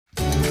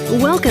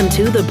Welcome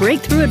to the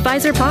Breakthrough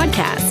Advisor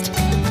Podcast.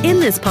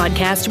 In this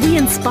podcast, we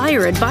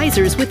inspire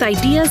advisors with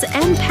ideas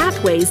and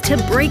pathways to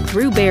break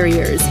through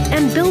barriers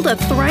and build a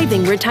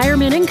thriving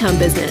retirement income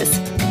business.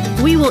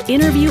 We will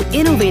interview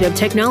innovative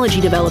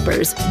technology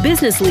developers,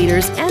 business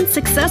leaders, and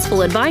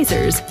successful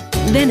advisors,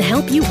 then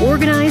help you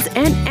organize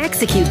and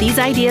execute these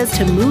ideas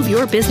to move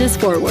your business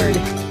forward.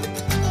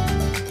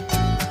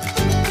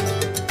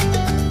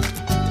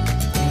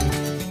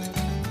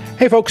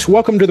 Hey folks,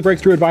 welcome to the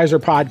Breakthrough Advisor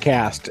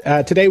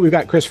Podcast. Today we've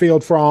got Chris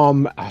Field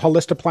from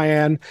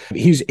Holistiplan.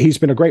 He's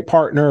been a great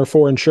partner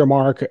for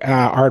InsureMark.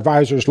 Our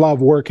advisors love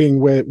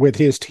working with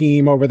his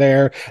team over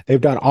there.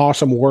 They've done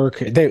awesome work.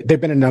 They've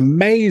been an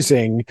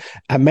amazing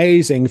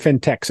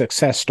fintech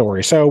success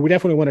story. So we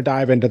definitely want to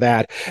dive into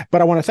that. But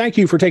I want to thank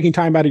you for taking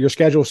time out of your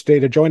schedules today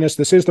to join us.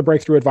 This is the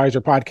Breakthrough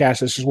Advisor Podcast.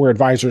 This is where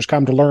advisors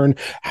come to learn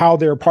how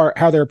their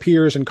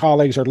peers and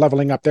colleagues are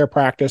leveling up their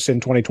practice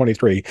in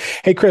 2023.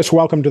 Hey Chris,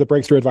 welcome to the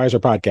Breakthrough Advisor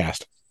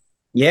Podcast.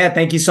 Yeah,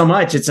 thank you so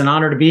much. It's an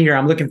honor to be here.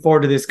 I'm looking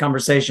forward to this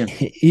conversation.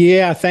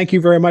 Yeah, thank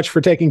you very much for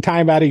taking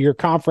time out of your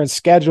conference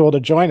schedule to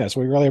join us.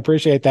 We really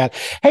appreciate that.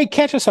 Hey,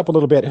 catch us up a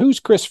little bit.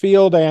 Who's Chris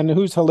Field and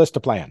who's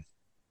Holistiplan?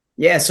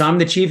 Yeah, so I'm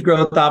the Chief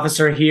Growth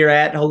Officer here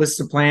at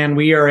Holistiplan.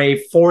 We are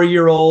a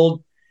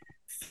 4-year-old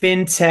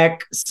fintech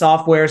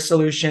software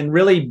solution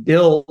really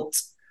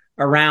built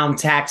around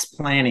tax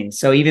planning.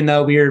 So even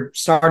though we're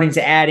starting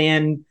to add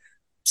in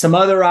some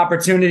other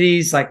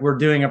opportunities, like we're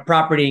doing a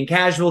property and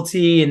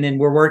casualty, and then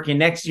we're working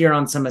next year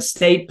on some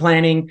estate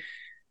planning.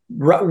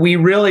 We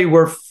really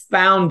were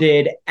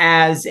founded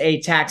as a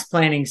tax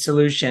planning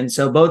solution.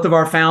 So both of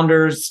our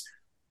founders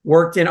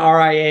worked in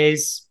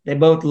RIAs. They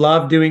both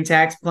love doing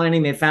tax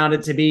planning. They found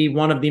it to be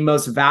one of the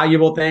most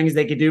valuable things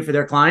they could do for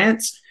their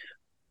clients.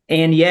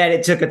 And yet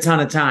it took a ton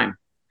of time.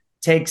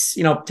 Takes,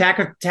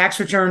 tax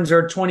returns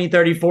are 20,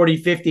 30, 40,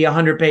 50,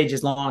 100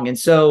 pages long. And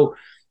so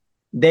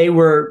they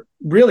were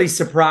really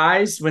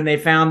surprised when they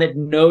found that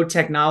no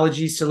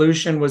technology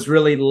solution was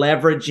really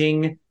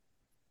leveraging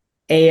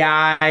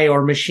AI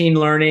or machine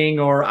learning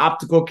or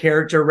optical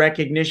character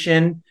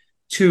recognition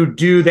to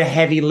do the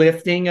heavy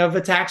lifting of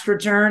a tax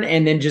return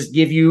and then just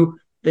give you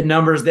the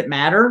numbers that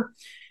matter.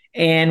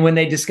 And when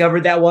they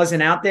discovered that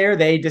wasn't out there,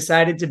 they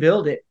decided to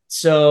build it.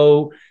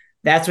 So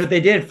that's what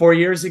they did 4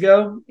 years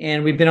ago.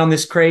 And we've been on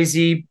this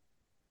crazy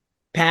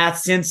path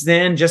since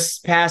then,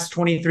 just past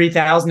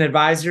 23,000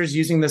 advisors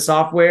using the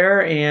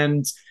software,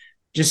 and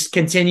just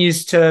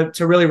continues to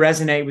really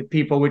resonate with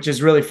people, which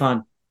is really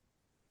fun.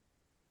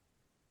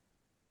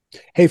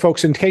 Hey,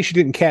 folks, in case you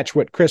didn't catch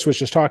what Chris was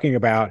just talking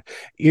about,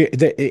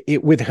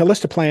 with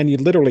Holistiplan, you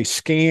literally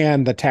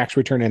scan the tax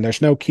return and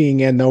there's no keying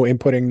in, no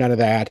inputting, none of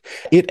that.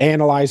 It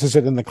analyzes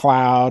it in the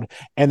cloud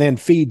and then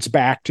feeds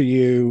back to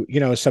you,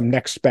 some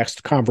next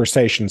best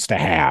conversations to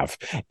have.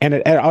 And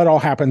it all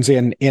happens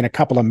in a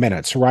couple of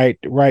minutes, right?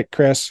 Right,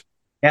 Chris?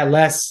 Yeah,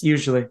 less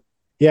usually.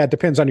 Yeah, it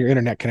depends on your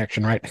internet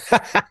connection, right?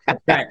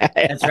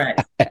 That's right.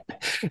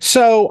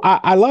 So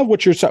I love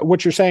what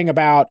you're saying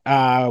about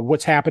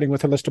what's happening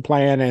with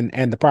Holistiplan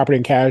and the property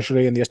and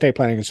casualty and the estate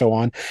planning and so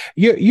on.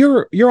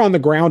 You're on the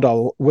ground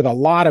with a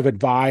lot of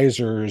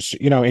advisors,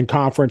 in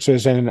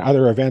conferences and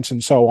other events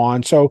and so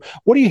on. So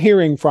what are you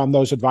hearing from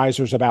those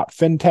advisors about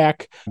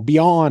fintech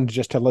beyond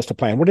just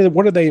Holistiplan?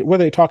 What are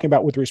they talking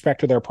about with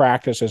respect to their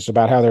practices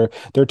about how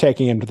they're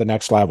taking them to the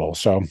next level?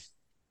 So.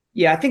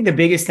 Yeah, I think the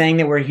biggest thing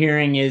that we're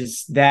hearing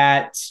is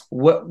that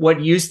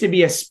what used to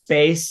be a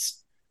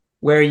space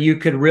where you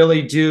could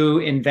really do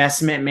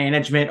investment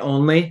management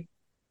only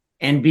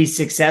and be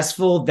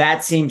successful,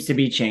 that seems to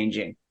be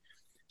changing.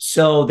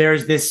 So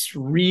there's this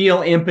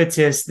real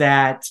impetus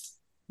that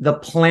the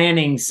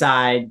planning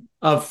side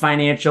of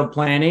financial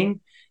planning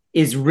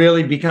is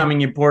really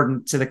becoming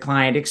important to the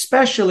client,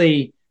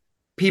 especially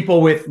people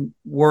with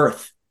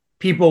worth,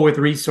 people with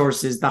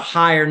resources, the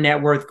higher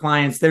net worth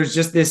clients. There's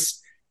just this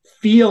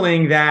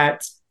feeling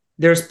that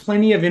there's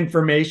plenty of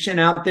information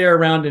out there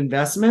around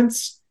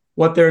investments.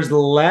 What there's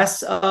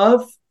less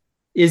of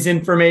is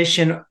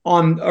information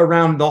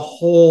around the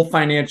whole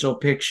financial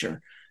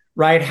picture,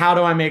 right? How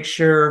do I make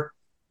sure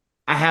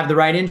I have the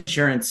right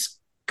insurance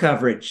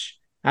coverage?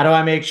 How do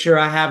I make sure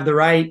I'm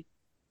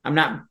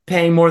not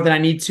paying more than I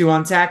need to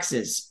on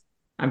taxes?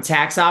 I'm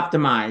tax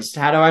optimized.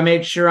 How do I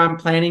make sure I'm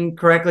planning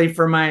correctly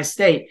for my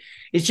estate?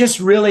 It's just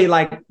really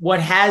like what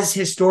has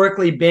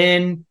historically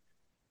been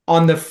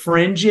on the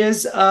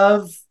fringes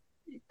of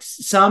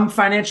some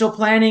financial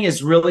planning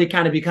is really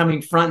kind of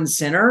becoming front and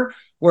center,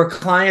 where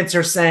clients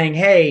are saying,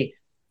 hey,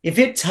 if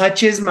it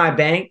touches my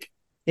bank,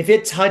 if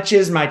it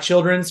touches my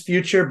children's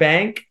future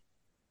bank,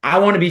 I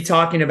want to be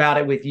talking about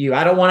it with you.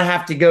 I don't want to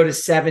have to go to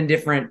 7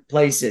 different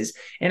places.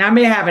 And I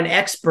may have an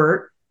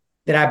expert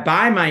that I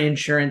buy my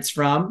insurance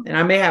from, and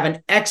I may have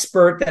an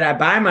expert that I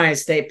buy my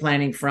estate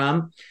planning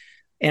from,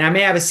 and I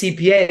may have a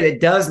CPA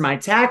that does my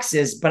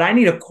taxes, but I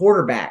need a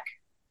quarterback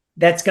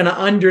that's going to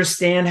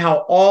understand how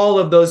all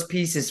of those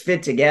pieces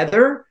fit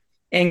together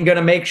and going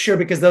to make sure,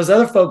 because those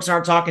other folks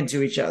aren't talking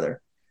to each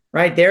other,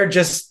 right?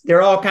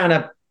 They're all kind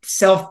of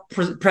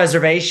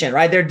self-preservation,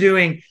 right? They're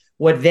doing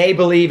what they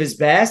believe is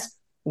best.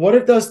 What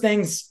if those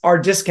things are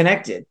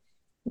disconnected?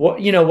 What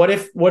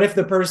if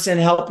the person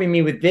helping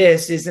me with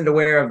this isn't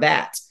aware of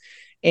that?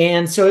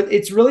 And so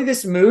it's really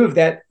this move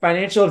that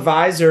financial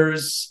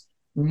advisors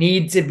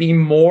need to be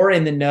more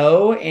in the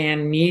know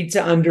and need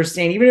to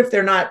understand, even if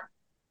they're not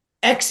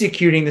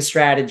executing the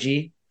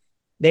strategy,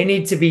 they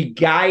need to be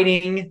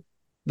guiding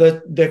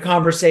the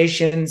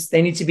conversations.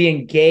 They need to be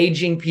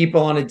engaging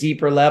people on a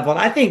deeper level.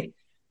 And I think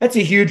that's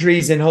a huge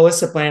reason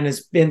Holistiplan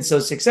has been so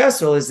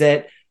successful, is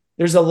that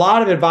there's a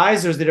lot of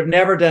advisors that have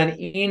never done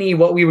any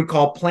what we would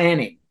call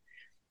planning.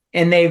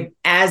 And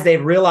as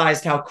they've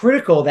realized how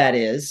critical that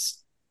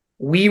is,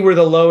 we were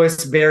the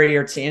lowest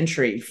barrier to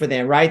entry for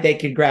them, right? They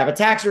could grab a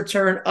tax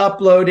return,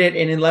 upload it,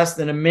 and in less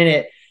than a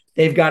minute,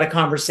 they've got a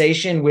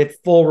conversation with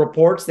full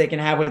reports they can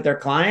have with their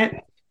client.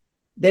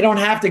 They don't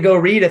have to go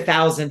read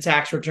 1,000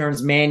 tax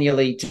returns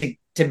manually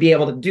to be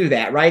able to do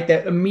that, right?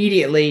 That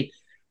immediately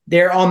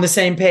they're on the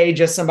same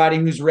page as somebody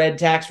who's read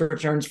tax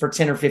returns for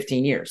 10 or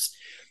 15 years.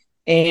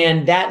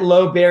 And that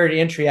low barrier to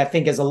entry, I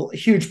think, is a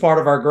huge part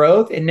of our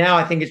growth. And now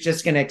I think it's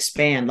just going to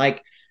expand.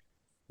 Like,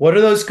 what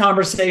are those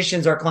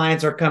conversations our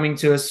clients are coming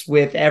to us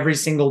with every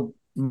single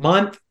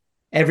month,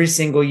 every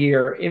single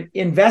year?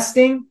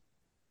 Investing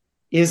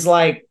is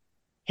like,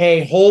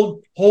 hey,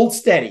 hold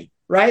steady,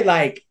 right?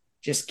 Like,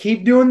 just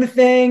keep doing the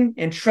thing.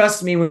 And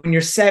trust me, when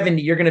you're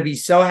 70, you're going to be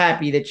so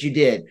happy that you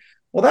did.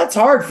 Well, that's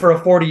hard for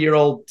a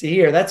 40-year-old to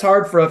hear. That's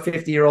hard for a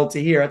 50-year-old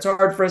to hear. It's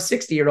hard for a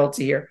 60-year-old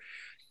to hear.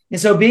 And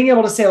so being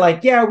able to say,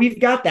 like, yeah, we've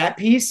got that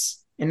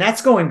piece and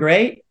that's going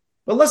great,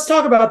 but let's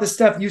talk about the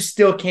stuff you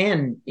still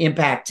can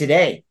impact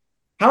today.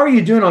 How are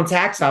you doing on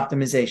tax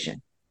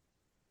optimization?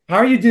 How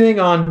are you doing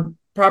on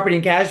property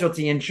and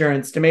casualty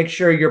insurance to make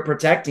sure you're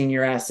protecting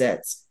your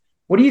assets?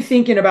 What are you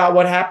thinking about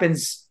what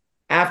happens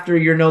after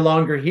you're no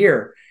longer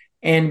here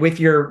and with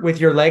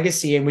your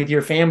legacy and with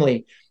your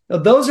family?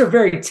 Those are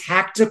very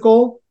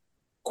tactical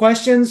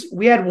questions.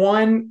 We had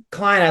one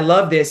client, I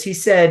love this. He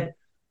said,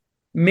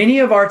 many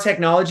of our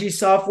technology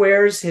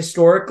softwares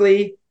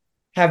historically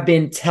have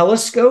been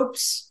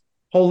telescopes.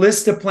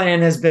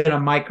 Holistiplan has been a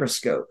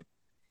microscope.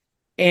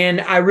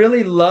 And I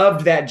really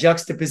loved that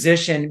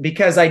juxtaposition,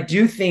 because I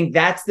do think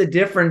that's the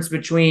difference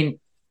between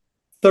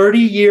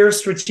 30-year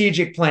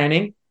strategic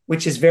planning,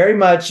 which is very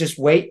much just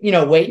wait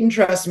and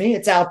trust me,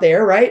 it's out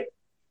there, right?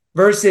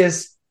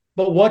 Versus,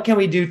 but what can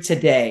we do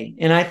today?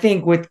 And I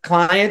think with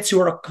clients who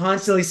are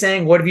constantly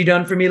saying, what have you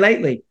done for me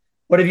lately?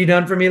 What have you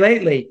done for me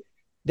lately?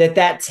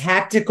 That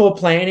tactical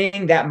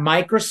planning, that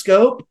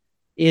microscope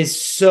is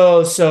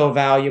so, so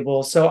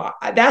valuable. So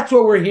that's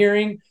what we're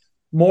hearing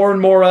more and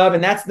more of.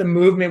 And that's the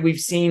movement we've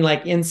seen,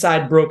 like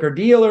inside broker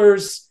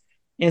dealers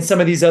and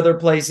some of these other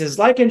places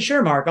like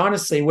InsureMark,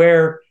 honestly,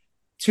 where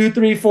 2,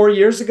 3, 4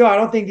 years ago, I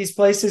don't think these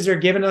places are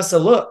giving us a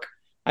look.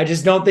 I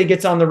just don't think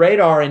it's on the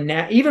radar. And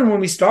now, even when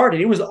we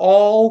started, it was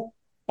all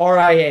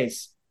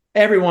RIAs,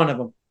 every one of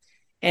them.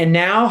 And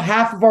now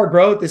half of our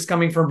growth is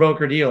coming from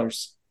broker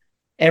dealers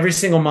every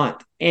single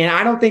month. And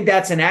I don't think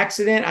that's an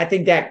accident. I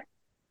think that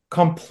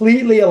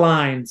completely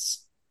aligns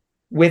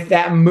with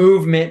that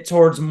movement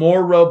towards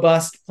more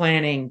robust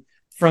planning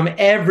from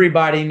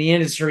everybody in the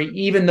industry,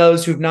 even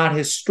those who've not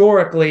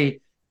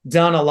historically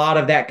done a lot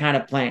of that kind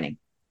of planning.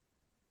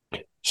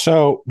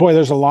 So, boy,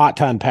 there's a lot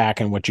to unpack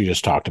in what you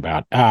just talked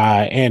about,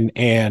 and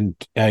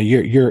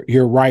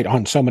you're right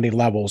on so many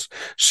levels.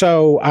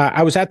 So,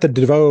 I was at the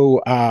DeVoe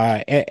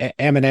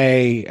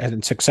M&A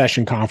and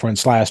Succession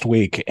Conference last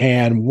week,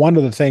 and one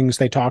of the things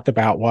they talked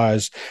about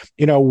was,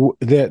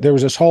 there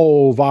was this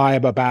whole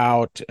vibe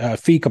about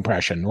fee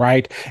compression,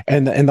 right?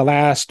 And in the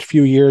last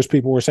few years,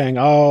 people were saying,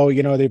 oh,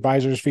 the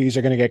advisors' fees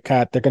are going to get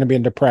cut, they're going to be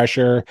under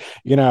pressure,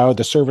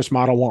 the service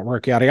model won't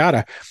work, yada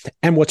yada.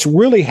 And what's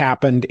really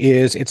happened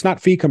is it's not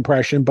fee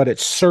compression, but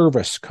it's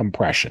service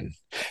compression.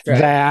 Right.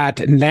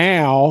 That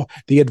now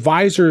the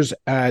advisors,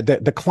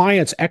 the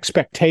client's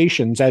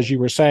expectations, as you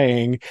were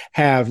saying,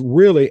 have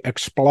really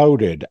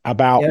exploded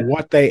about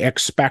what they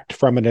expect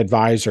from an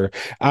advisor.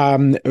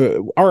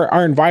 Our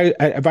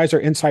advisor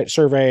insight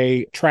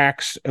survey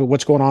tracks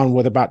what's going on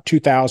with about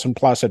 2,000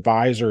 plus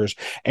advisors,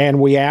 and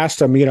we asked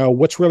them,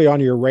 what's really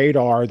on your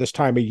radar this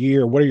time of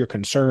year? What are your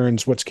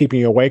concerns? What's keeping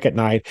you awake at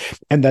night?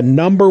 And the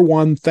number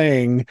one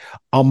thing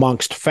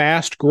amongst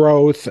fast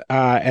growth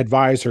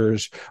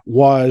advisors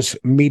was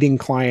meeting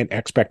client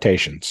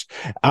expectations.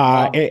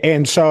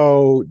 And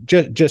so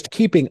just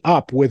keeping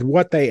up with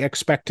what they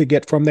expect to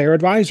get from their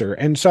advisor.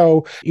 And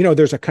so,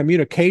 there's a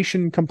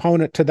communication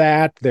component to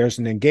that. There's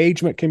an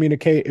engagement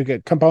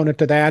component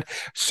to that.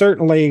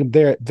 Certainly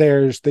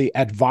there's the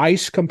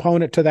advice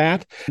component to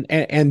that.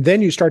 And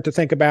then you start to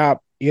think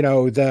about,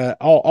 the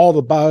all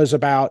the buzz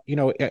about,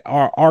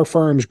 are our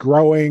firms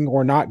growing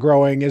or not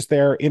growing? Is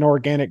there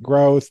inorganic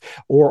growth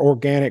or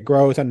organic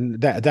growth? And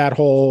that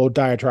whole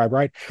diatribe,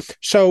 right?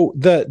 So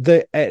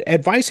the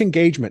advice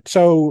engagement.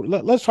 So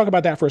let's talk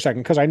about that for a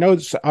second, because I know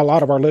a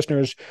lot of our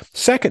listeners'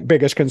 second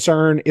biggest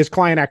concern is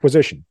client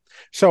acquisition.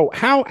 So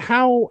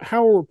how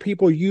are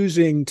people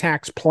using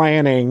tax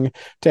planning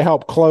to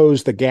help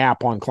close the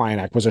gap on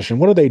client acquisition?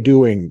 What are they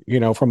doing,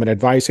 from an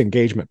advice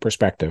engagement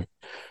perspective?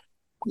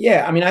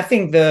 Yeah, I mean, I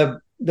think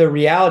the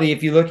reality,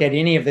 if you look at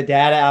any of the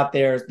data out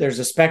there, there's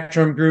a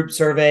Spectrum Group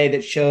survey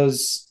that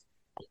shows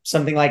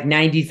something like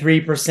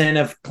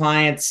 93% of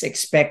clients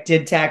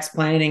expected tax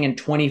planning and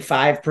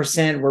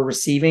 25% were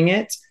receiving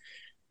it.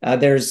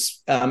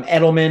 There's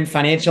Edelman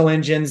Financial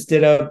Engines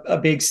did a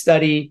big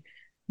study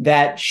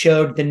that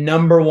showed the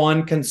number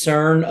one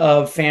concern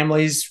of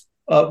families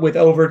with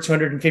over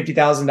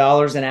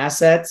 $250,000 in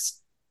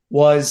assets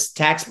was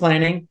tax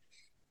planning.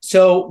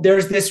 So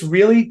there's this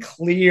really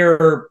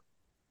clear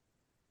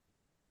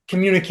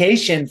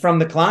communication from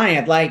the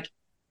client, like,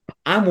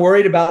 I'm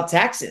worried about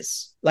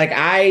taxes. Like,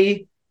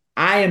 I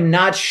am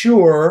not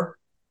sure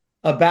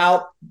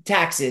about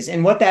taxes.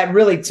 And what that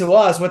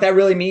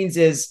really means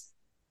is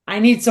I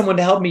need someone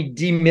to help me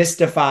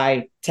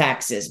demystify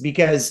taxes,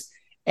 because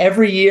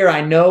every year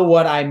I know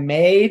what I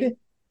made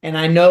and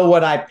I know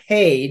what I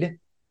paid,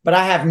 but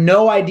I have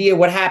no idea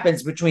what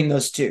happens between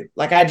those two.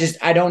 Like,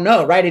 I don't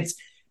know, right? It's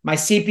my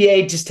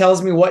CPA just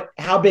tells me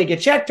how big a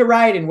check to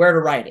write and where to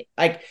write it.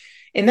 Like,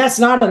 and that's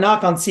not a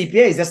knock on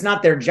CPAs. That's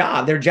not their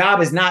job. Their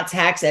job is not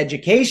tax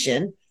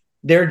education.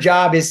 Their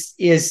job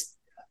is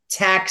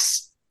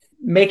tax,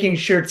 making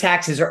sure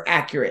taxes are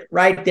accurate,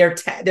 right?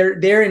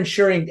 They're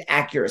ensuring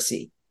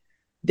accuracy.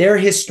 They're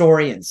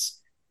historians.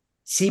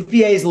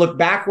 CPAs look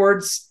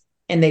backwards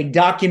and they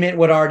document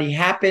what already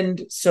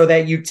happened so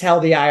that you tell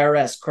the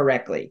IRS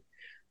correctly.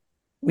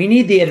 We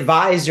need the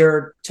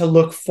advisor to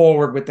look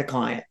forward with the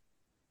client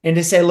and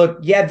to say, look,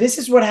 yeah, this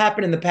is what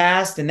happened in the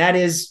past, and that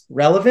is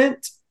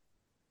relevant.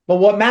 But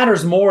what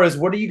matters more is,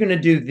 what are you going to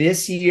do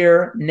this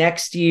year,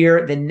 next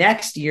year, the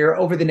next year,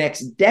 over the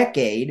next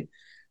decade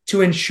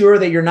to ensure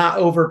that you're not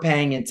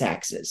overpaying in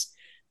taxes?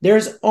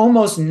 There's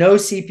almost no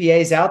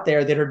CPAs out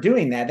there that are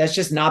doing that. That's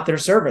just not their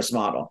service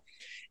model.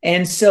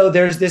 And so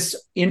there's this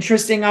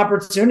interesting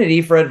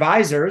opportunity for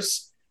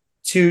advisors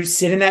to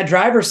sit in that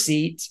driver's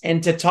seat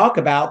and to talk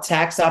about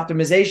tax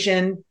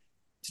optimization,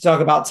 to talk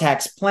about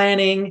tax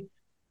planning.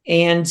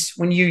 And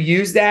when you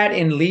use that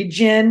in lead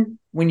gen,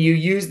 when you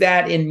use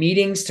that in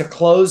meetings to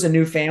close a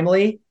new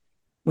family,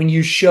 when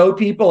you show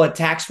people a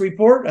tax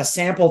report, a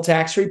sample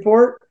tax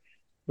report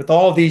with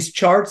all these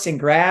charts and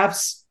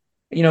graphs,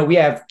 we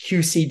have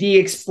QCD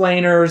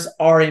explainers,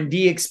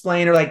 RMD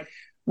explainer. Like,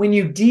 when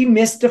you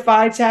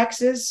demystify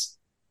taxes,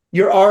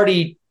 you're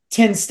already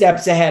 10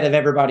 steps ahead of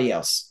everybody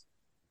else.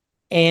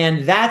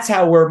 And that's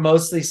how we're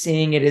mostly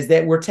seeing it, is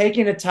that we're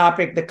taking a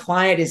topic the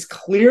client is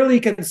clearly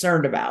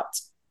concerned about,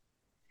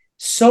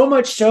 so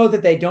much so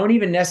that they don't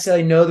even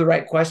necessarily know the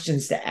right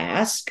questions to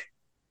ask.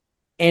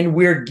 And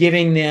we're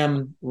giving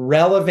them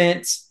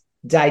relevant,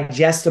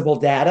 digestible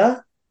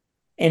data.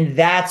 And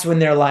that's when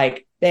they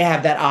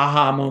have that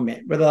aha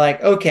moment where they're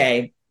like,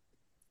 okay,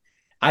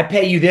 I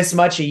pay you this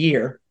much a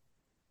year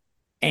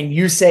and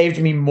you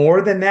saved me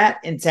more than that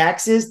in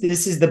taxes.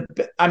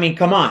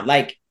 Come on,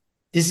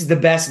 this is the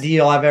best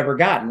deal I've ever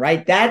gotten,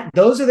 right?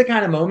 Those are the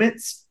kind of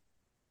moments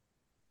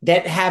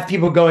that have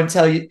people go and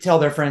tell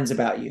their friends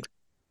about you.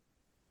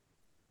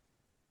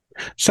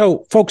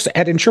 So, folks,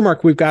 at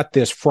InsureMark, we've got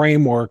this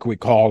framework, we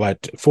call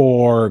it,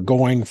 for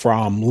going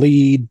from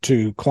lead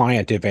to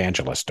client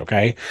evangelist,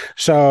 okay?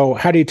 So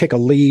how do you take a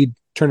lead,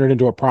 turn it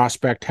into a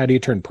prospect? How do you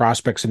turn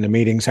prospects into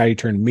meetings? How do you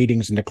turn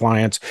meetings into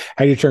clients?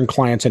 How do you turn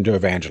clients into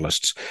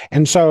evangelists?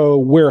 And so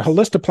where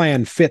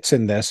Holistiplan fits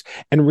in this,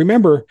 and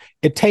remember,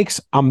 it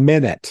takes a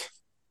minute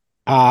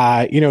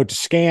to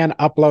scan,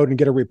 upload, and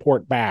get a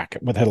report back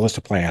with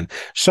Holistiplan.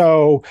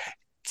 So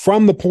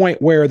from the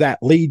point where that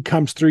lead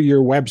comes through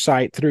your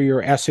website, through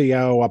your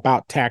SEO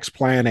about tax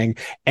planning,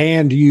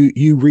 and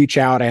you reach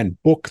out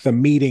and book the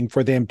meeting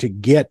for them to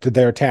get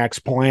their tax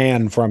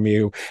plan from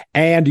you,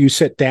 and you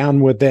sit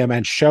down with them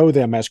and show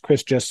them, as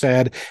Chris just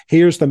said,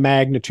 here's the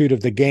magnitude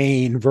of the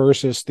gain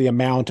versus the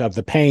amount of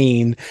the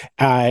pain.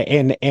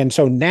 And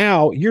so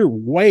now you're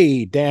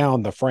way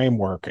down the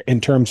framework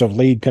in terms of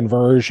lead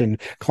conversion,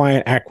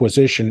 client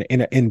acquisition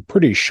in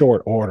pretty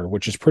short order,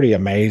 which is pretty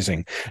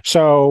amazing.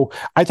 So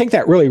I think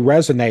that really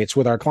resonates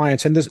with our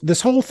clients. And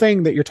this whole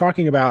thing that you're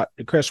talking about,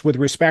 Chris, with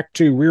respect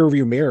to rear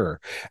view mirror,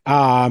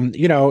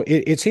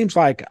 it seems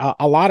like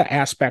a lot of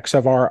aspects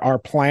of our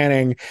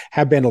planning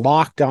have been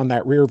locked on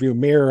that rear view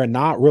mirror and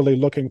not really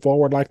looking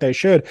forward like they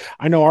should.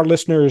 I know our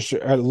listeners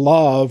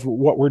love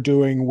what we're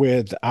doing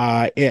with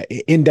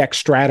index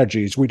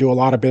strategies. We do a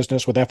lot of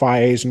business with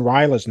FIAs and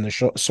RILAs and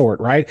the sort,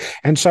 right?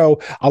 And so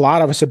a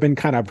lot of us have been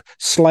kind of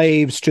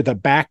slaves to the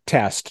back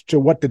test, to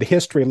what did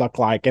history look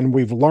like? And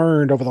we've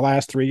learned over the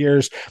last 3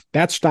 years,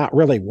 that's not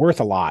really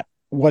worth a lot.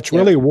 What's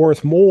really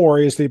worth more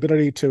is the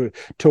ability to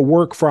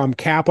work from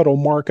capital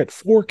market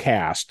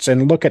forecasts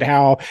and look at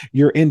how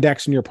your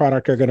index and your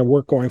product are going to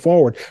work going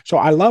forward. So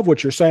I love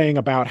what you're saying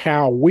about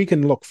how we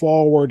can look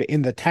forward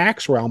in the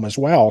tax realm as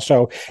well.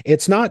 So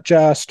it's not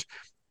just,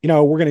 we're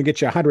going to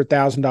get you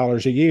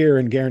 $100,000 a year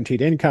in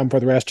guaranteed income for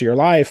the rest of your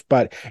life,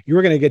 but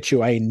you're going to get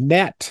you a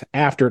net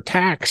after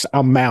tax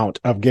amount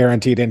of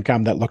guaranteed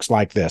income that looks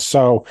like this.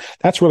 So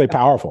that's really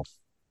powerful.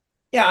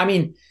 Yeah. I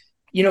mean,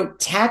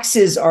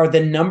 taxes are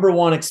the number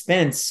one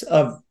expense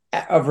of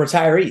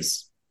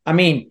retirees. I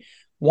mean,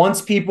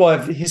 once people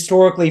have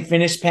historically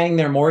finished paying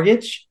their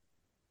mortgage,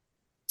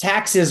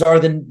 taxes are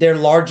their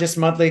largest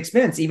monthly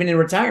expense, even in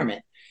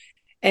retirement.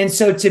 And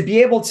so to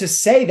be able to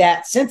say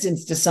that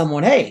sentence to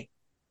someone, hey,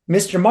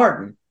 Mr.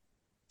 Martin,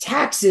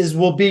 taxes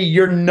will be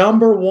your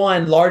number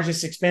one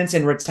largest expense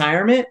in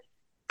retirement.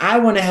 I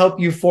want to help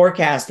you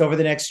forecast over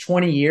the next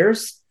 20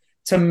 years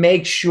to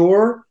make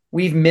sure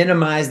we've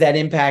minimized that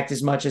impact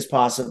as much as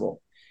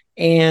possible.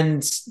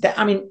 And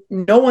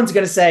no one's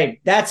going to say,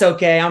 that's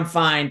okay, I'm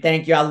fine,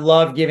 thank you, I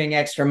love giving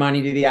extra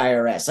money to the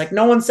IRS. Like,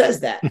 no one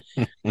says that.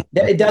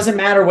 It doesn't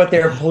matter what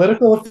their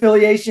political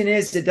affiliation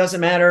is. It doesn't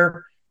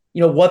matter,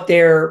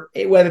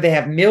 whether they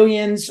have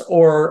millions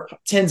or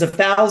tens of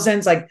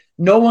thousands. Like,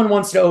 no one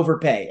wants to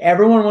overpay.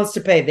 Everyone wants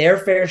to pay their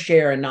fair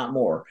share and not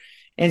more.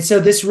 And so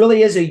this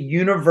really is a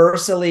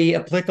universally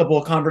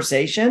applicable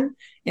conversation.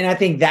 And I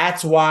think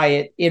that's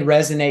why it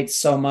resonates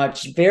so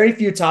much. Very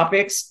few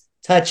topics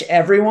touch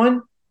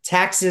everyone.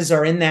 Taxes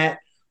are in that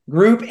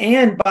group.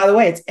 And by the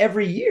way, it's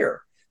every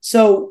year.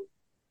 So,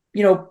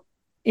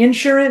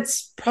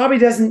 insurance probably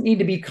doesn't need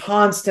to be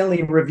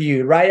constantly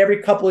reviewed, right?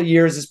 Every couple of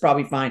years is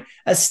probably fine.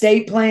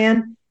 Estate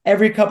plan,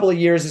 every couple of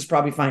years is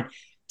probably fine.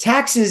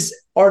 Taxes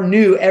are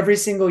new every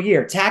single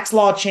year. Tax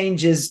law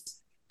changes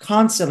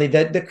constantly.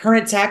 The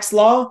current tax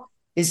law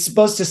is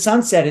supposed to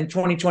sunset in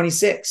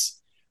 2026.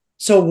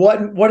 So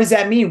what does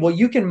that mean? Well,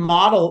 you can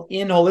model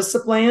in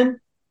Holistiplan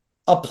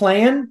a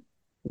plan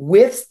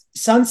with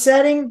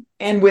sunsetting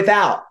and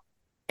without.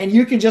 And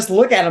you can just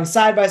look at them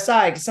side by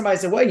side, because somebody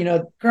said,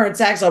 well, current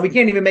tax law, we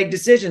can't even make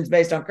decisions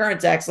based on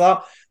current tax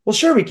law. Well,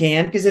 sure we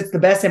can, because it's the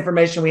best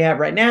information we have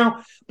right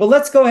now. But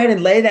let's go ahead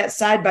and lay that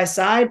side by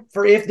side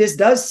for if this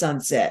does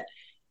sunset,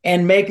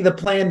 and make the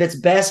plan that's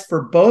best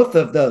for both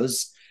of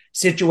those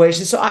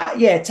situations. So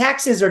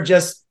taxes are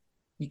just,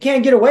 you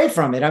can't get away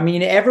from it. I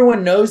mean,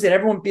 everyone knows that,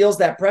 everyone feels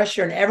that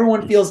pressure, and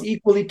everyone feels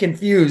equally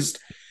confused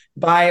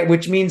by it,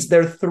 which means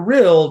they're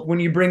thrilled when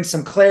you bring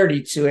some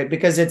clarity to it,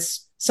 because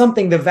it's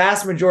something the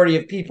vast majority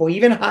of people,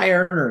 even high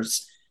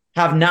earners,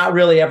 have not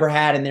really ever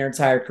had in their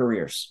entire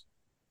careers.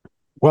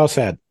 Well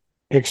said.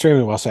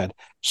 Extremely well said.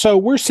 So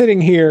we're sitting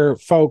here,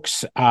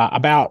 folks,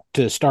 about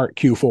to start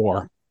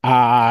Q4.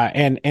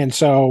 And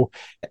so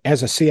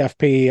as a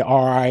CFP,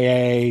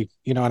 RIA,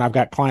 and I've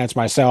got clients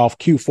myself,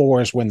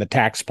 Q4 is when the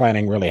tax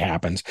planning really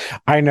happens.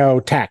 I know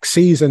tax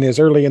season is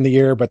early in the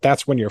year, but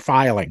that's when you're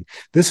filing.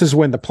 This is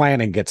when the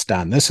planning gets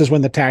done. This is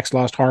when the tax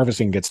loss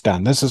harvesting gets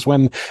done. This is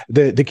when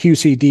the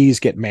QCDs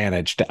get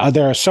managed.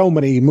 There are so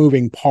many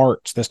moving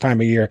parts this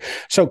time of year.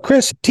 So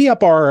Chris, tee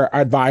up our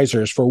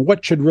advisors for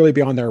what should really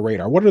be on their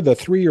radar. What are the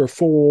 3 or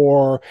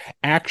 4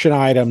 action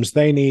items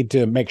they need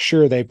to make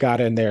sure they've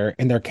got in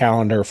their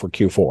calendar for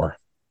Q4?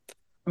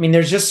 I mean,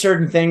 there's just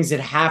certain things that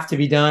have to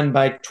be done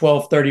by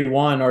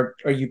 12/31,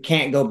 or you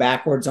can't go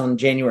backwards on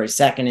January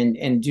 2nd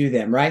and do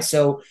them, right?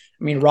 So,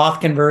 I mean,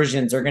 Roth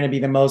conversions are going to be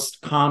the most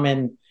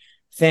common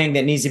thing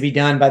that needs to be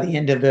done by the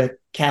end of the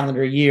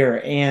calendar year.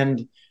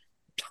 And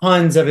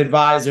tons of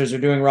advisors are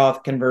doing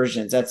Roth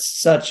conversions. That's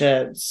such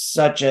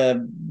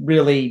a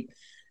really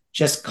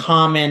just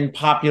common,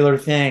 popular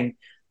thing.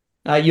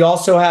 You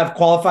also have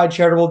qualified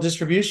charitable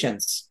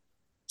distributions.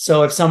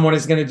 So if someone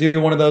is going to do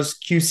one of those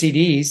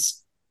QCDs,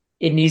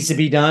 it needs to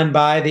be done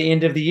by the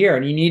end of the year.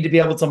 And you need to be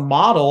able to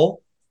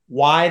model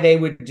why they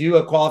would do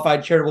a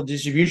qualified charitable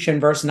distribution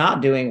versus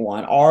not doing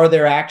one. Are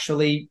there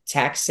actually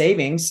tax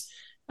savings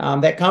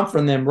that come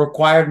from them?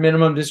 Required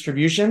minimum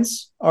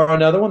distributions are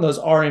another one, those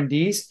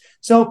RMDs.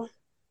 So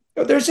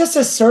there's just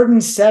a certain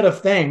set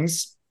of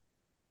things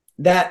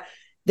that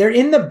they're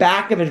in the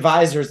back of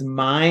advisors'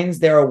 minds.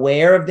 They're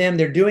aware of them.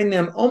 They're doing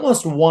them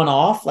almost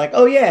one-off. Like,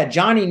 oh yeah,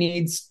 Johnny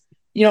needs,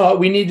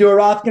 we need to do a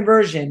Roth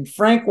conversion.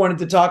 Frank wanted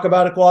to talk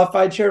about a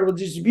qualified charitable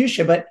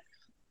distribution. But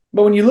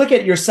when you look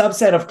at your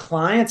subset of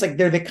clients, like,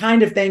 they're the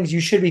kind of things you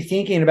should be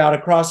thinking about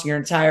across your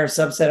entire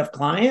subset of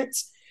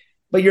clients.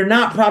 But you're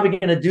not probably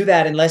going to do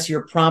that unless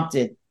you're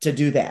prompted to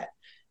do that.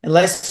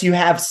 Unless you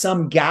have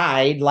some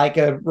guide, like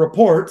a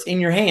report in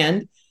your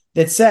hand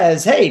that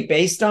says, hey,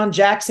 based on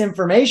Jack's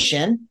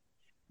information,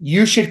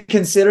 you should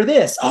consider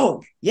this.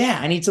 Oh, yeah,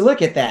 I need to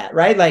look at that,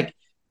 right? Like,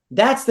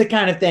 that's the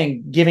kind of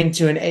thing, giving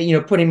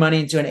to putting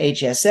money into an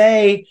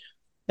HSA.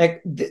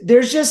 Like,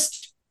 there's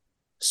just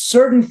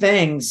certain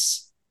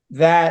things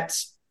that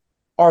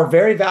are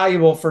very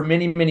valuable for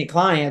many, many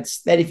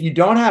clients that if you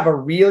don't have a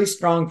really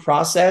strong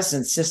process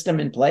and system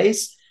in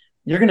place,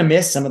 you're going to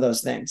miss some of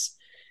those things.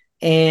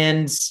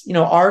 And,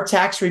 our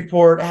tax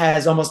report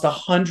has almost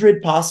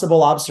 100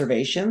 possible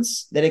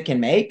observations that it can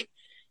make.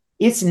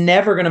 It's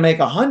never going to make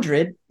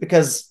 100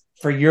 because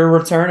for your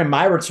return and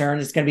my return,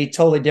 it's going to be a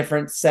totally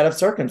different set of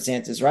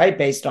circumstances, right?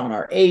 Based on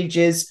our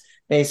ages,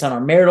 based on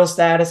our marital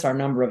status, our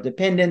number of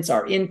dependents,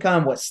 our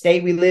income, what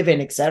state we live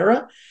in, et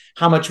cetera,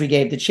 how much we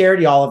gave to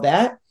charity, all of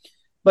that.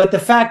 But the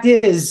fact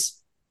is,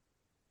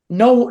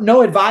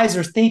 no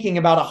advisor's thinking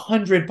about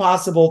 100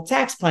 possible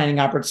tax planning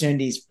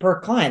opportunities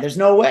per client. There's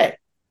no way.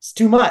 It's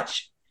too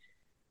much.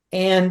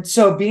 And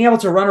so being able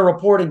to run a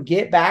report and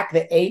get back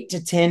the 8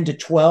 to 10 to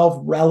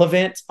 12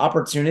 relevant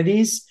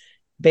opportunities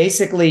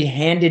basically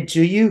handed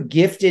to you,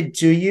 gifted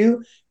to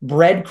you,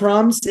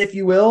 breadcrumbs, if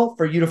you will,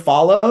 for you to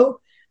follow,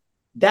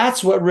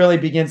 that's what really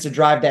begins to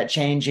drive that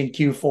change in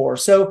Q4.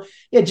 So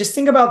yeah, just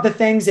think about the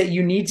things that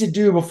you need to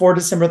do before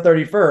December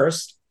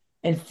 31st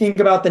and think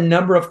about the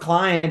number of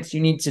clients you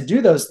need to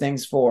do those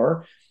things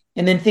for.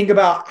 And then think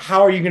about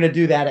how are you going to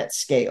do that at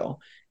scale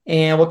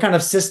and what kind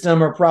of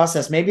system or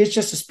process. Maybe it's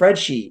just a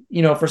spreadsheet,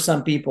 for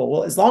some people.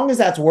 Well, as long as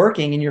that's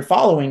working and you're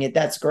following it,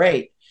 that's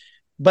great.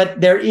 But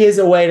there is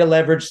a way to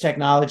leverage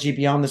technology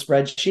beyond the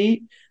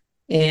spreadsheet.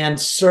 And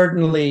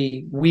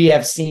certainly we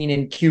have seen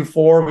in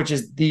Q4, which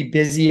is the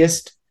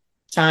busiest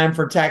time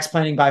for tax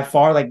planning by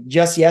far, like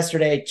just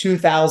yesterday,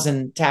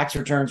 2,000 tax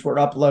returns were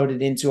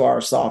uploaded into our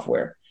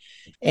software.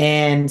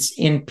 And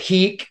in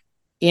peak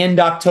end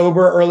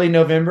October, early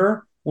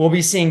November, we'll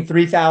be seeing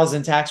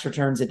 3,000 tax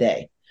returns a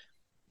day.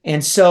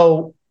 And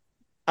so,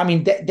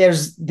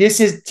 this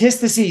is 'tis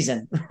the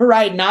season,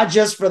 right? Not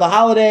just for the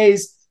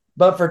holidays,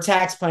 but for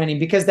tax planning,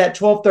 because that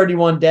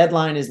 12/31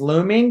 deadline is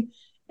looming.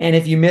 And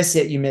if you miss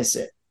it, you miss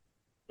it.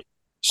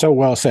 So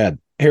well said.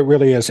 It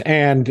really is.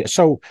 And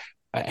so,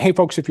 hey,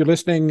 folks, if you're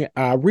listening,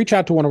 reach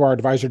out to one of our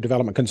advisor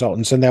development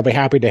consultants, and they'll be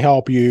happy to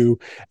help you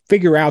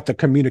figure out the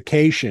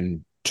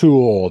communication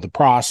tool, the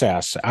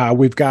process.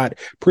 We've got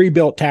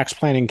pre-built tax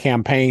planning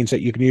campaigns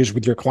that you can use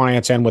with your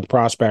clients and with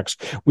prospects.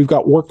 We've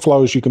got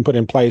workflows you can put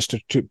in place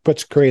to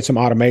create some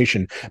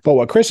automation. But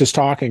what Chris is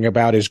talking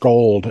about is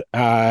gold.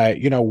 Where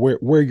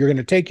you're going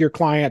to take your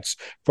clients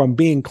from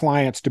being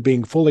clients to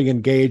being fully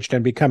engaged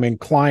and becoming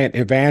client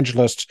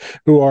evangelists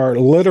who are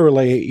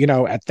literally,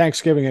 at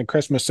Thanksgiving and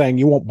Christmas saying,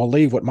 "You won't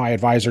believe what my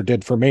advisor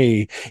did for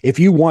me." If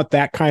you want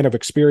that kind of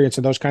experience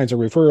and those kinds of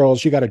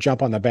referrals, you got to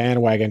jump on the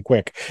bandwagon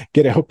quick.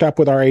 Get it hooked up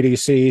with our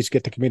ADCs,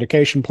 get the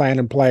communication plan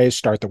in place,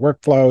 start the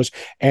workflows,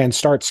 and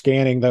start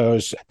scanning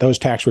those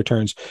tax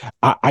returns.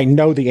 I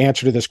know the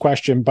answer to this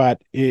question,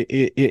 but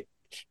is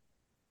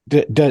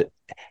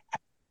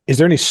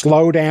there any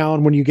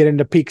slowdown when you get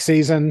into peak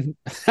season?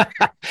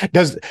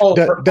 does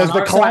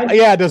the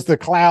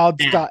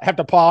cloud have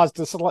to pause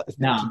to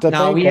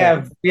No, we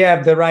have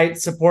the right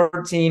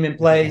support team in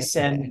place,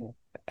 and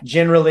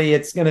generally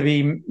it's going to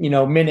be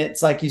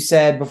minutes, like you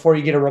said, before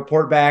you get a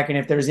report back. And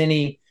if there's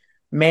any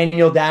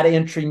manual data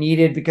entry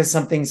needed because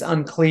something's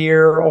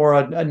unclear or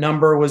a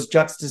number was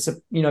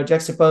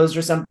juxtaposed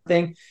or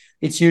something,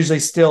 it's usually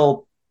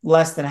still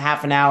less than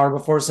half an hour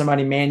before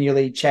somebody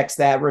manually checks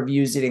that,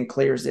 reviews it, and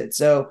clears it.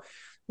 So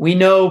we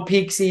know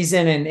peak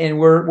season, and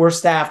we're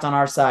staffed on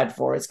our side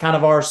for it. It's kind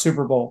of our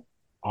Super Bowl.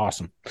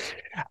 Awesome.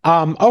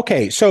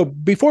 Okay, so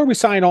before we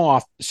sign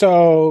off,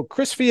 so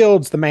Chris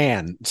Field's the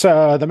man.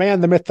 So the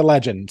man, the myth, the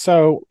legend.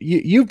 So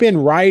you've been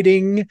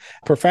writing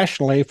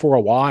professionally for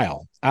a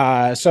while.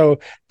 So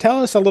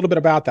tell us a little bit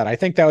about that. I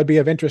think that would be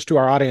of interest to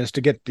our audience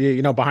to get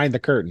behind the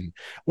curtain.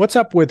 What's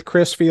up with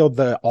Chris Field,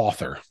 the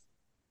author?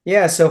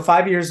 Yeah, so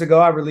 5 years ago,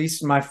 I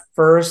released my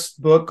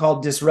first book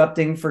called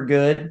Disrupting for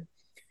Good.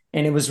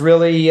 And it was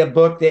really a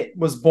book that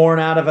was born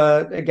out of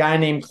a guy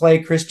named Clay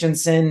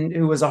Christensen,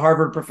 who was a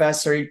Harvard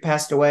professor. He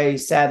passed away,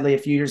 sadly, a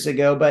few years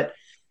ago, but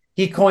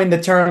he coined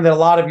the term that a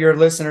lot of your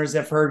listeners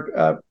have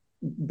heard,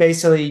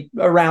 basically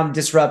around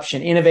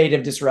disruption,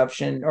 innovative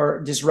disruption,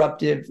 or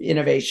disruptive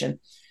innovation,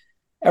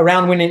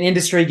 around when an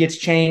industry gets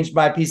changed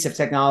by a piece of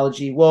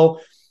technology. Well,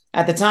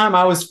 at the time,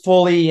 I was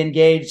fully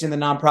engaged in the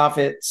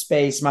nonprofit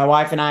space. My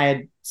wife and I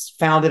had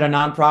founded a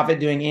nonprofit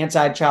doing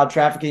anti-child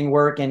trafficking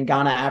work in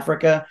Ghana,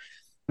 Africa,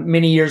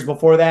 many years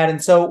before that.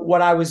 And so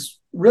what I was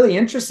really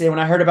interested in when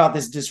I heard about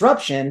this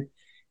disruption,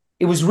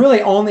 it was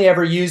really only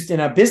ever used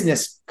in a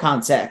business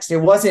context. It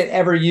wasn't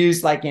ever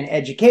used like in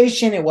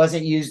education. It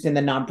wasn't used in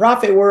the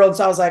nonprofit world.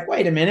 So I was like,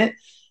 wait a minute,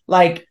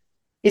 like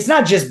it's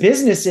not just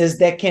businesses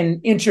that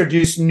can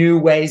introduce new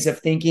ways of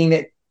thinking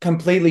that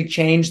completely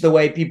change the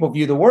way people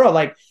view the world.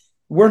 Like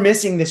we're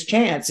missing this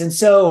chance. And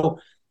so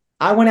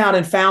I went out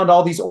and found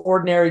all these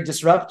ordinary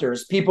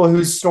disruptors, people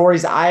whose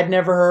stories I had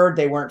never heard.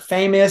 They weren't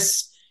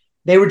famous.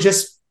 They were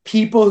just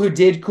people who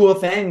did cool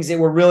things that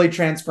were really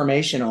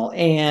transformational.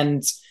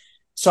 And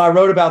so I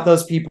wrote about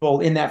those people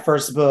in that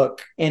first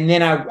book. And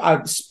then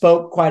I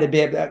spoke quite a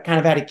bit, kind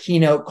of had a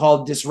keynote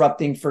called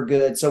Disrupting for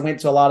Good. So I went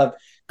to a lot of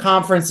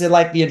conferences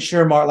like the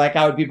InsureMart, like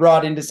I would be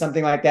brought into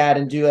something like that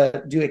and do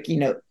a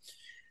keynote.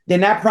 Then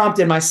that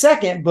prompted my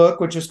second book,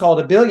 which was called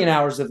A Billion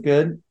Hours of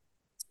Good.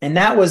 And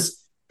that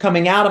was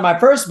coming out of my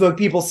first book.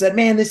 People said,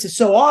 man, this is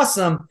so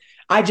awesome.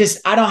 I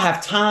don't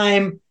have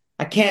time.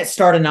 I can't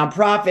start a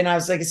nonprofit. And I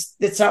was like,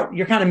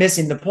 you're kind of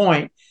missing the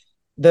point.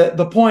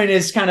 The point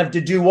is kind of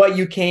to do what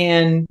you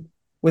can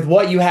with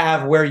what you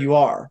have where you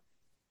are.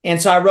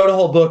 And so I wrote a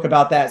whole book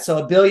about that. So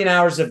 1 billion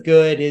hours of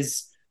good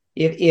is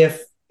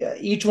if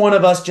each one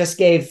of us just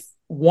gave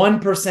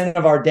 1%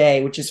 of our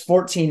day, which is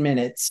 14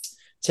 minutes,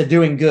 to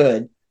doing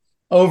good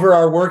over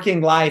our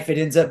working life, it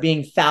ends up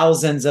being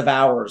thousands of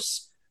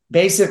hours.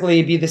 Basically,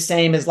 it'd be the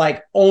same as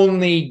like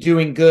only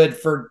doing good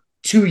for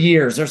 2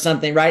 years or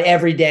something, right?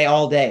 Every day,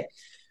 all day.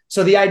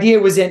 So the idea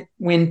was that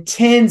when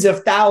tens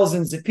of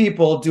thousands of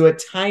people do a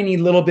tiny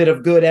little bit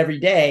of good every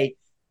day,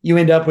 you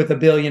end up with 1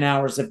 billion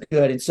hours of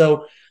good. And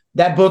so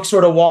that book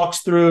sort of walks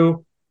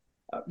through,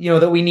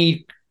 that we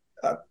need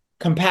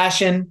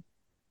compassion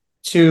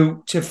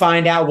to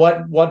find out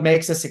what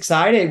makes us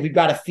excited. We've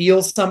got to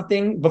feel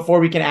something before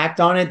we can act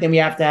on it. Then we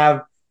have to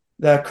have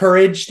the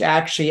courage to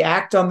actually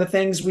act on the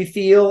things we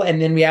feel.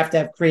 And then we have to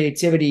have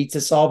creativity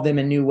to solve them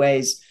in new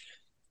ways.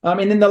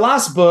 And then the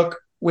last book,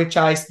 which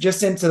I just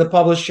sent to the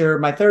publisher,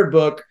 my third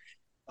book,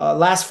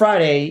 last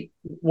Friday,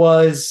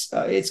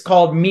 it's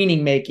called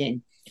Meaning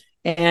Making.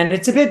 And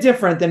it's a bit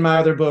different than my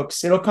other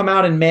books. It'll come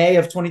out in May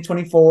of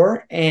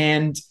 2024.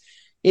 And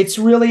it's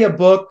really a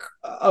book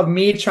of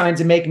me trying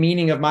to make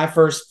meaning of my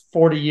first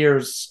 40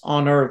 years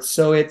on Earth.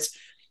 So it's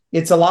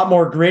a lot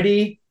more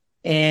gritty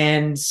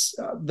and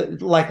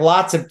like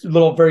lots of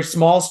little, very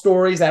small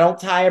stories. I don't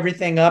tie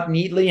everything up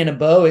neatly in a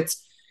bow.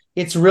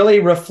 It's really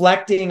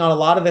reflecting on a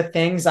lot of the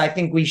things I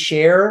think we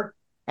share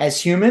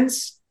as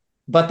humans,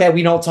 but that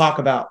we don't talk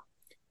about.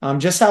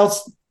 Just how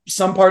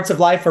some parts of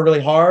life are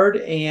really hard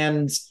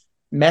and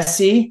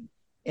messy.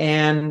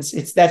 And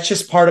that's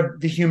just part of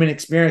the human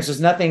experience.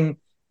 There's nothing,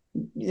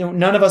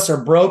 none of us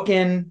are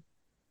broken.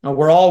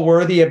 We're all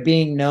worthy of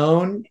being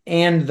known.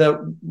 And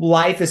the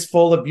life is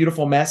full of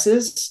beautiful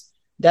messes.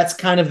 That's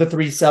kind of the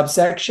 3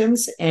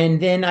 subsections.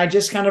 And then I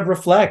just kind of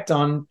reflect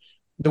on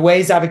the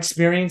ways I've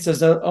experienced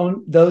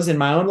those in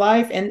my own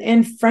life.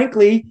 And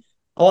frankly,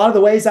 a lot of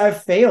the ways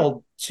I've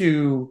failed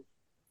to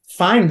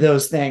find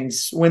those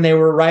things when they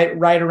were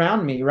right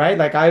around me, right?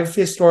 Like I've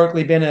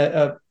historically been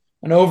an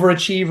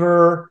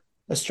overachiever,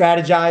 a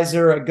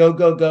strategizer, a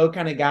go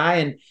kind of guy.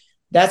 And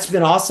that's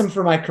been awesome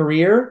for my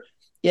career.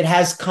 It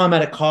has come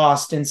at a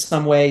cost in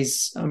some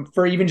ways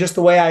for even just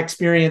the way I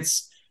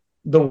experience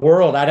the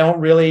world. I don't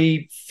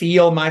really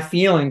feel my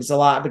feelings a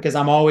lot because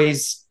I'm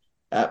always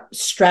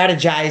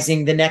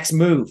strategizing the next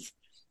move.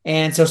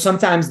 And so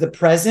sometimes the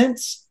present,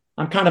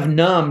 I'm kind of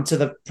numb to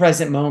the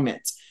present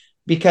moment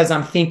because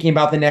I'm thinking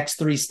about the next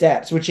 3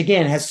 steps, which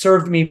again has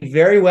served me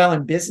very well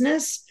in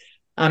business.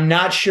 I'm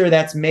not sure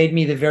that's made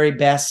me the very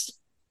best,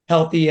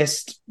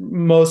 healthiest,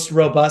 most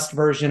robust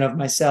version of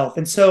myself.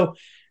 And so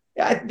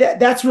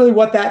that's really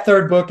what that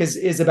third book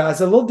is about.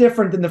 It's a little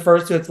different than the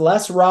first two. It's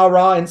less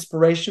rah-rah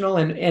inspirational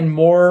and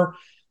more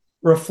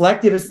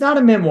reflective. It's not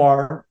a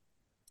memoir.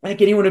 I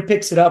think anyone who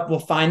picks it up will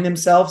find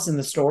themselves in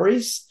the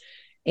stories,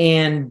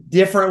 and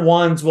different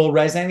ones will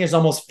resonate. There's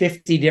almost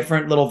 50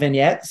 different little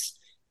vignettes,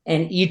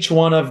 and each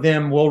one of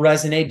them will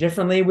resonate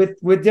differently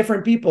with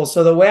different people.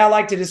 So the way I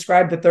like to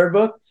describe the third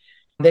book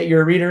that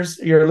your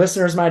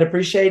listeners might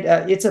appreciate,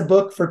 it's a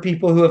book for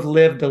people who have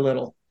lived a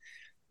little.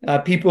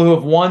 People who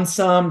have won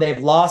some,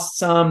 they've lost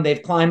some,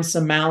 they've climbed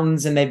some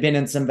mountains, and they've been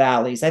in some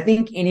valleys. I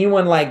think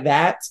anyone like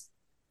that,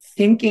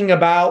 thinking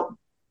about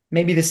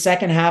maybe the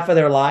second half of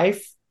their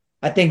life,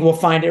 I think will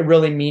find it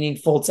really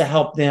meaningful to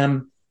help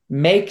them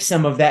make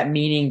some of that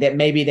meaning that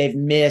maybe they've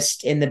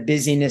missed in the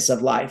busyness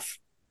of life.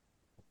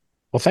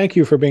 Well, thank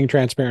you for being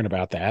transparent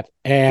about that.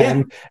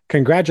 And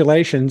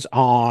Congratulations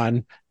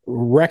on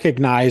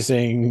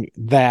recognizing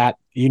that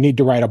you need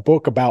to write a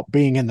book about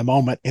being in the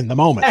moment. I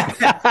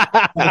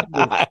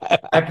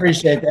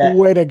appreciate that.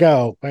 Way to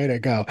go.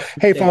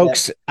 Hey,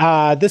 folks,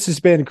 this has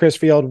been Chris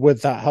Field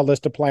with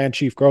Holistiplan,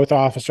 Chief Growth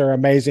Officer.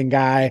 Amazing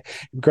guy,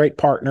 great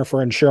partner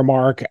for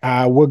InsureMark.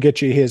 We'll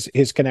get you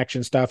his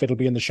connection stuff. It'll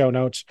be in the show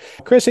notes.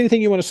 Chris,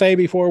 anything you want to say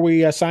before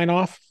we sign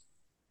off?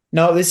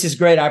 No, this is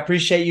great. I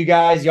appreciate you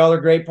guys. Y'all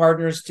are great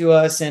partners to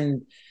us.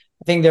 And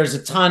I think there's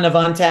a ton of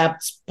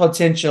untapped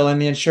potential in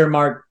the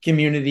InsureMark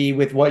community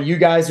with what you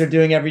guys are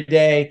doing every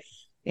day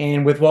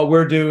and with what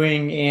we're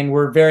doing. And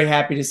we're very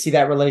happy to see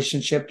that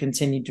relationship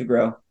continue to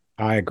grow.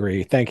 I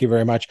agree. Thank you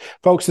very much.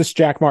 Folks, this is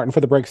Jack Martin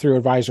for the Breakthrough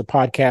Advisor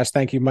Podcast.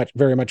 Thank you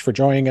very much for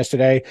joining us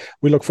today.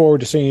 We look forward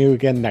to seeing you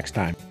again next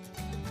time.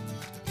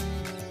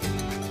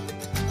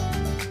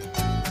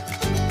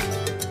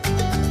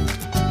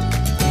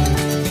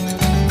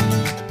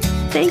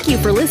 Thank you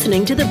for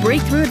listening to the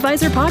Breakthrough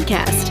Advisor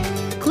Podcast.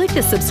 Click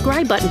the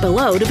subscribe button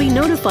below to be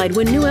notified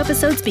when new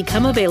episodes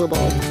become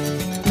available.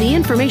 The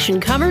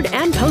information covered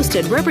and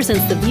posted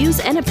represents the views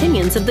and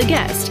opinions of the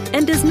guest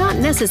and does not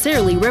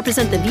necessarily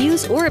represent the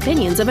views or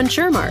opinions of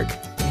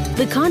InsureMark.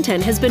 The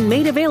content has been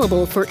made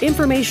available for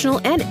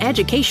informational and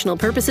educational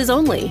purposes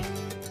only.